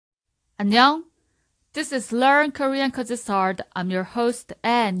안녕. This is Learn Korean 'Cause it's hard. I'm your host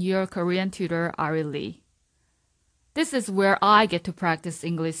and your Korean tutor, Ari Lee. This is where I get to practice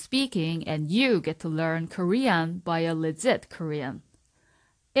English speaking and you get to learn Korean by a legit Korean.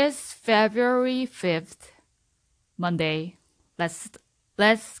 It's February 5th, Monday.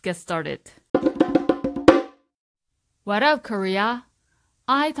 Let's get started. What up, Korea?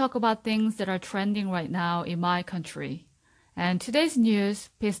 I talk about things that are trending right now in my country. And today's news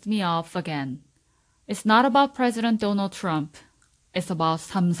pissed me off again. It's not about President Donald Trump. It's about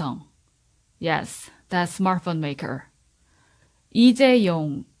Samsung. Yes, that smartphone maker. Lee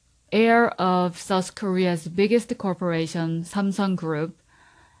Jae-yong, heir of South Korea's biggest corporation, Samsung Group,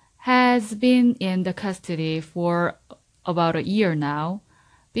 has been in the custody for about a year now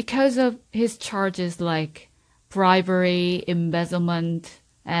because of his charges like bribery, embezzlement,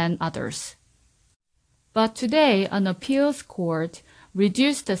 and others. But today, an appeals court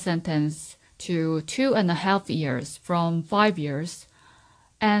reduced the sentence to 2.5 years from 5 years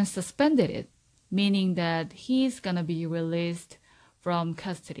and suspended it, meaning that he's gonna be released from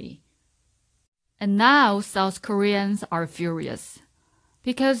custody. And now South Koreans are furious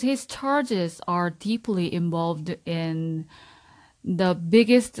because his charges are deeply involved in the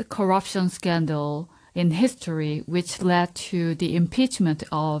biggest corruption scandal in history, which led to the impeachment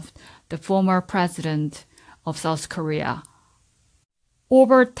of the former president of South Korea.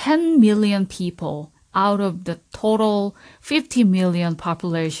 Over 10 million people out of the total 50 million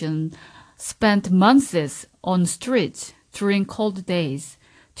population spent months on streets during cold days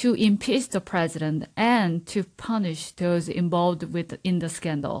to impeach the president and to punish those involved in the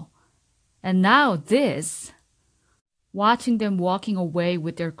scandal. And now this, watching them walking away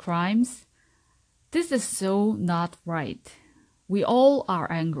with their crimes, this is so not right. We all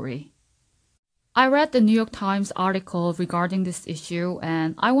are angry. I read the New York Times article regarding this issue,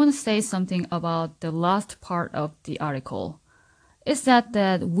 and I want to say something about the last part of the article. It said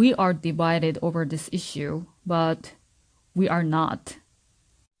that we are divided over this issue, but we are not.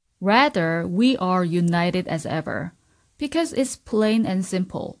 Rather, we are united as ever, because it's plain and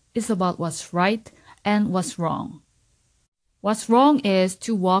simple. It's about what's right and what's wrong. What's wrong is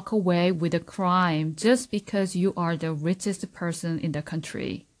to walk away with a crime just because you are the richest person in the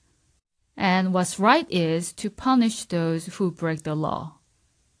country. And what's right is to punish those who break the law.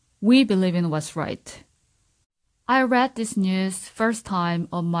 We believe in what's right. I read this news first time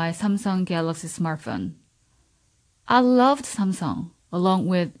on my Samsung Galaxy smartphone. I loved Samsung, along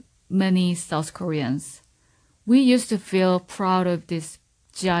with many South Koreans. We used to feel proud of this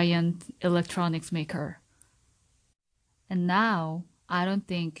giant electronics maker. And now, I don't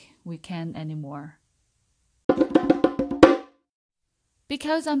think we can anymore.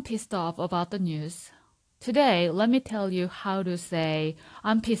 Because I'm pissed off about the news, today let me tell you how to say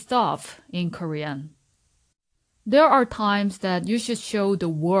I'm pissed off in Korean. There are times that you should show the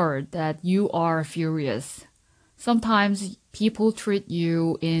world that you are furious. Sometimes people treat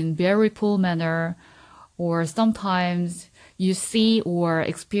you in very poor manner, or sometimes you see or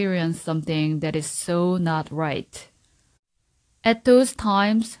experience something that is so not right. At those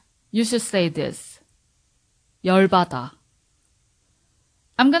times, you should say this. Yeol-bada.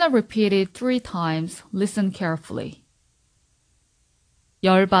 I'm gonna repeat it 3 times. Listen carefully.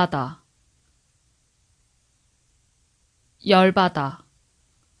 Yeol-bada. Yeol-bada.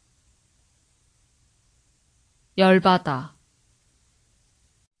 Yeol-bada.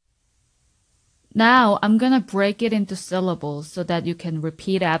 Now I'm gonna break it into syllables so that you can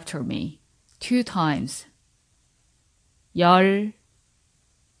repeat after me 2 times. 열,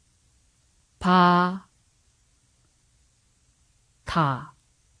 바, 다.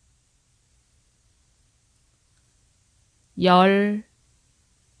 열,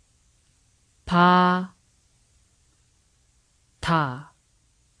 바, 다.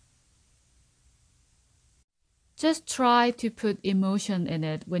 Just try to put emotion in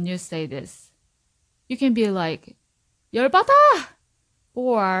it when you say this. You can be like, 열받아!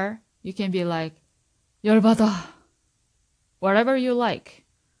 Or you can be like, 열받아. Whatever you like.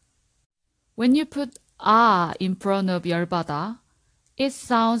 When you put in front of 열받아, it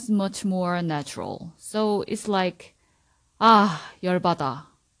sounds much more natural. So it's like, 열받아.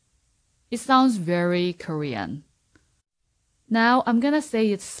 It sounds very Korean. Now I'm gonna say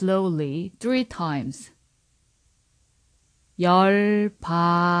it slowly 3 times. 열받아.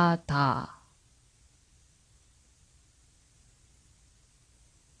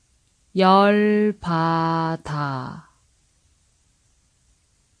 열받아.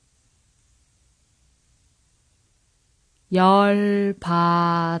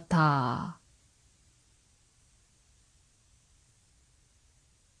 열받아.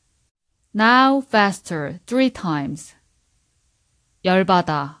 Now faster, 3 times.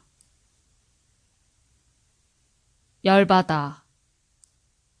 열받아, 열받아,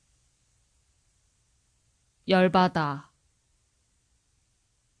 열받아.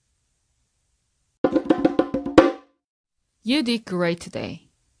 You did great today.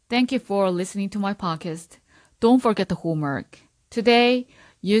 Thank you for listening to my podcast. Don't forget the homework. Today,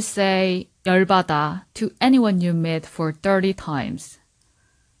 you say 열받아 to anyone you meet for 30 times.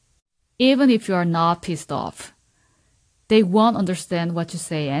 Even if you are not pissed off, they won't understand what you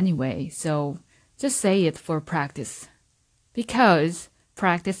say anyway, so just say it for practice. Because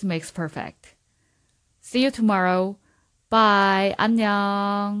practice makes perfect. See you tomorrow. Bye.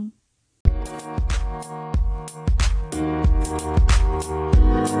 안녕.